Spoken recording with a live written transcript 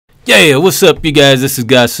Yeah, what's up, you guys? This is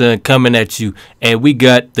Godson coming at you, and we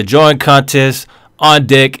got the drawing contest on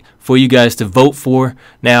deck for you guys to vote for.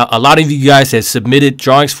 Now, a lot of you guys have submitted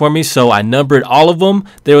drawings for me, so I numbered all of them.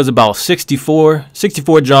 There was about 64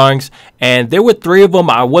 drawings, and there were 3 of them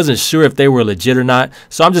I wasn't sure if they were legit or not.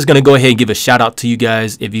 So I'm just going to go ahead and give a shout out to you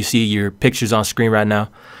guys if you see your pictures on screen right now.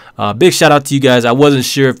 Big shout out to you guys. I wasn't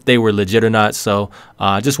sure if they were legit or not, so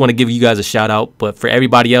I just want to give you guys a shout out. But for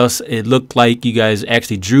everybody else, it looked like you guys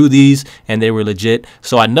actually drew these and they were legit.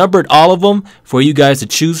 So I numbered all of them for you guys to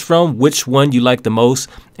choose from which one you like the most,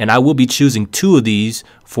 and I will be choosing 2 of these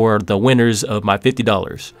for the winners of my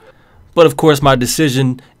 $50. But of course, my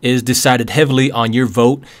decision is decided heavily on your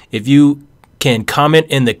vote. If you can comment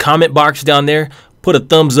in the comment box down there, put a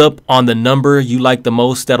thumbs up on the number you like the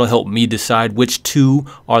most. That'll help me decide which 2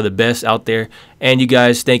 are the best out there. And you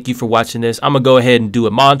guys, thank you for watching this. I'm going to go ahead and do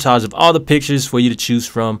a montage of all the pictures for you to choose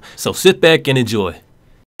from. So sit back and enjoy.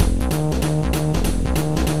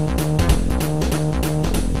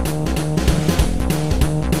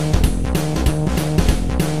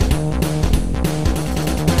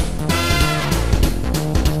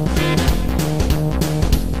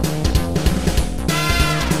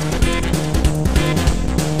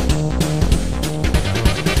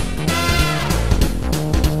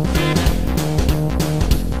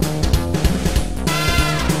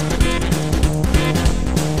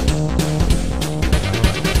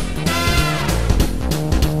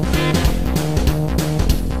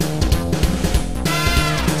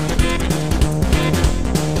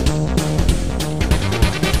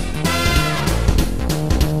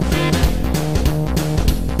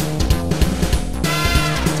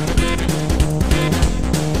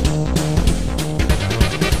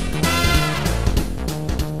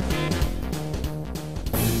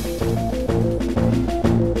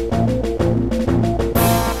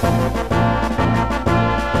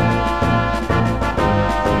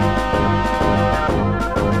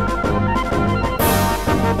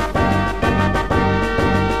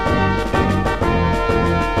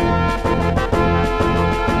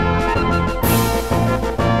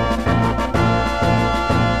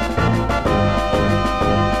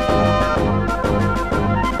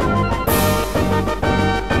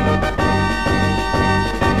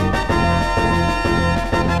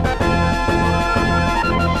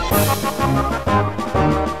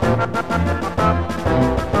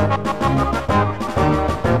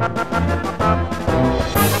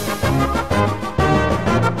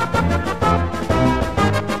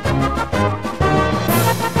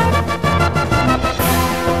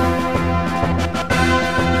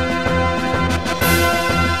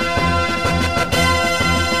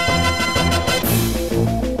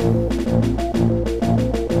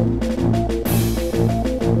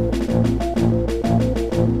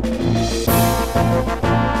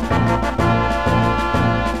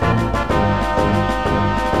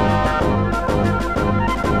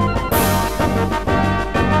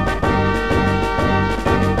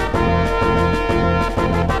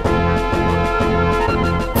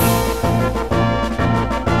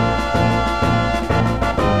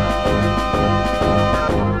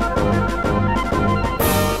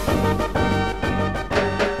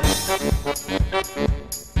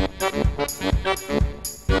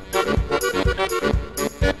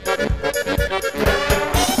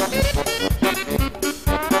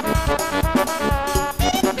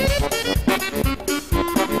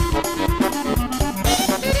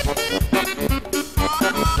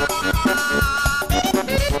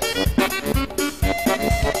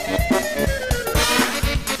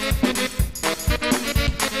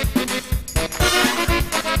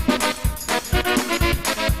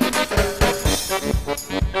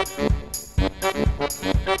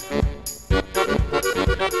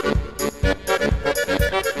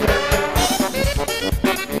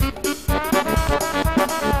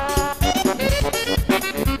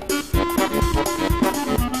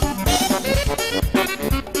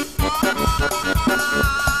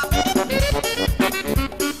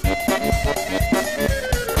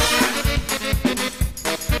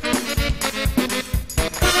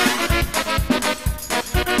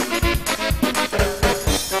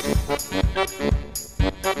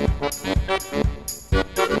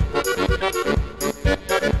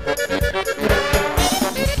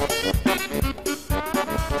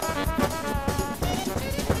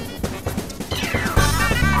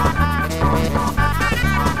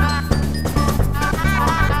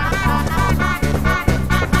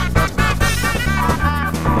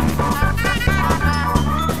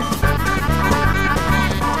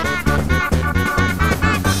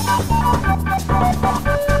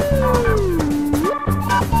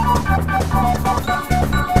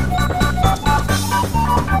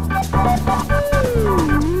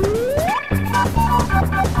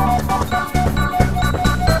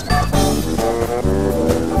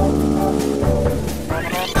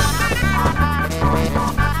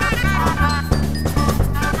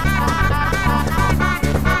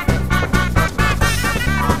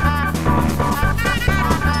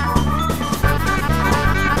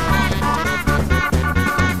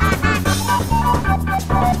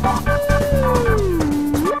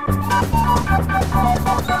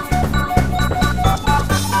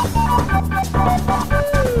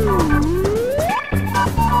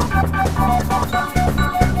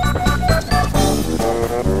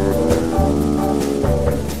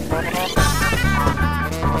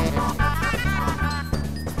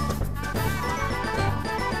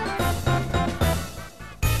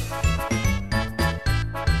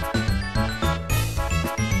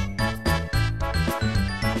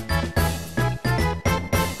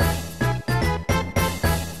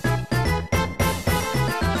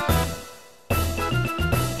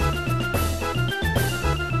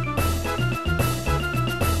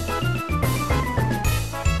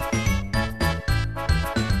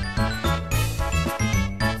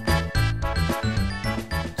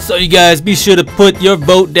 So you guys be sure to put your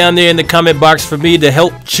vote down there in the comment box for me to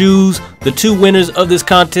help choose the 2 winners of this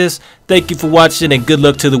contest. Thank you for watching and good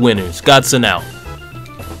luck to the winners. Godson out.